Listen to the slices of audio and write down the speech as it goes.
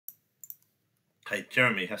Okay,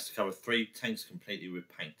 Jeremy has to cover 3 tanks completely with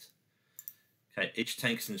paint. Okay, each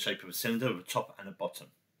tank is in the shape of a cylinder with a top and a bottom.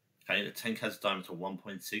 Okay, the tank has a diameter of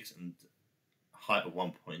 1.6 and a height of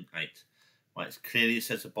 1.8. Right, it's clearly it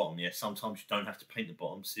says the bottom. Yeah, sometimes you don't have to paint the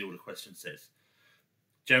bottom. See what the question says.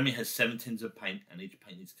 Jeremy has 7 tins of paint and each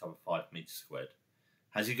paint needs to cover 5 meters squared.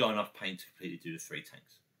 Has he got enough paint to completely do the 3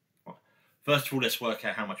 tanks? Right. First of all, let's work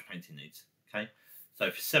out how much paint he needs. Okay,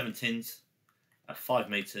 so for 7 tins at 5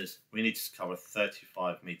 meters, we need to cover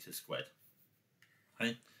 35 meters squared.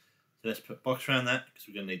 Okay, so let's put a box around that because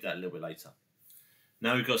we're going to need that a little bit later.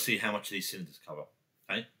 Now we've got to see how much of these cylinders cover.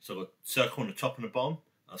 Okay, so I've got a circle on the top and the bottom,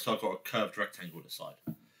 and so I've got a curved rectangle on the side.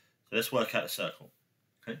 So let's work out the circle.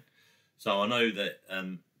 Okay, so I know that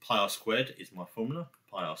pi r squared is my formula,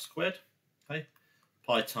 pi r squared. Okay,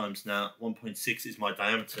 pi times now 1.6 is my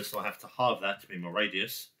diameter, so I have to halve that to be my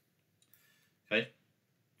radius. Okay,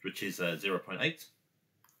 which is 0.8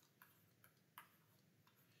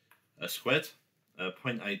 squared.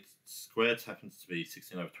 0.8 squared happens to be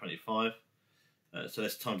 16/25. So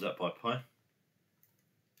let's times that by pi.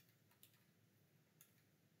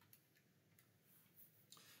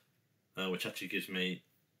 Which actually gives me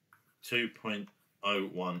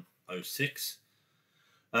 2.0106.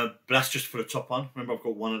 But that's just for the top one. Remember, I've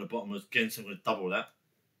got 1 at the bottom again, so I'm going to double that.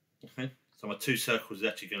 Okay, so my 2 circles is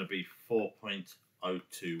actually going to be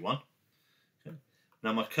 4.021. Okay.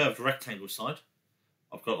 Now my curved rectangle side,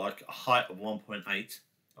 I've got like a height of 1.8,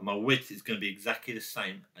 and my width is going to be exactly the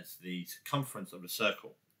same as the circumference of the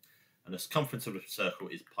circle. And the circumference of the circle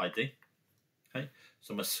is pi d. Okay,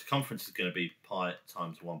 so my circumference is going to be pi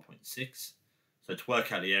times 1.6. So to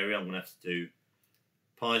work out the area, I'm going to have to do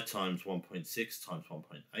pi times 1.6 times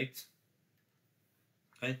 1.8.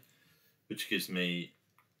 Okay, which gives me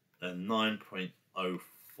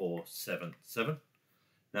 9.0477.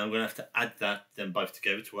 Now I'm going to have to add that then both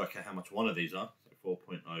together to work out how much one of these are. So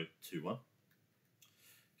 4.021.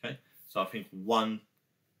 Okay, so I think one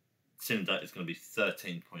cylinder is going to be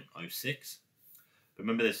 13.06. But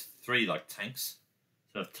remember, there's 3 like tanks,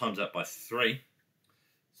 so I've times that by 3.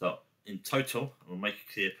 So in total, I'm going to make it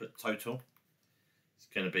clear, put total, it's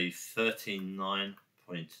going to be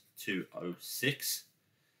 39.206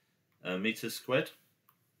 meters squared.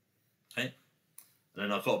 Okay, and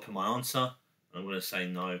then I've got to put my answer, and I'm going to say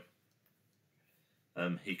no,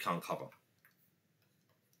 he can't cover.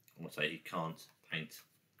 I'm going to say he can't paint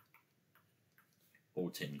all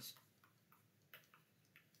tins.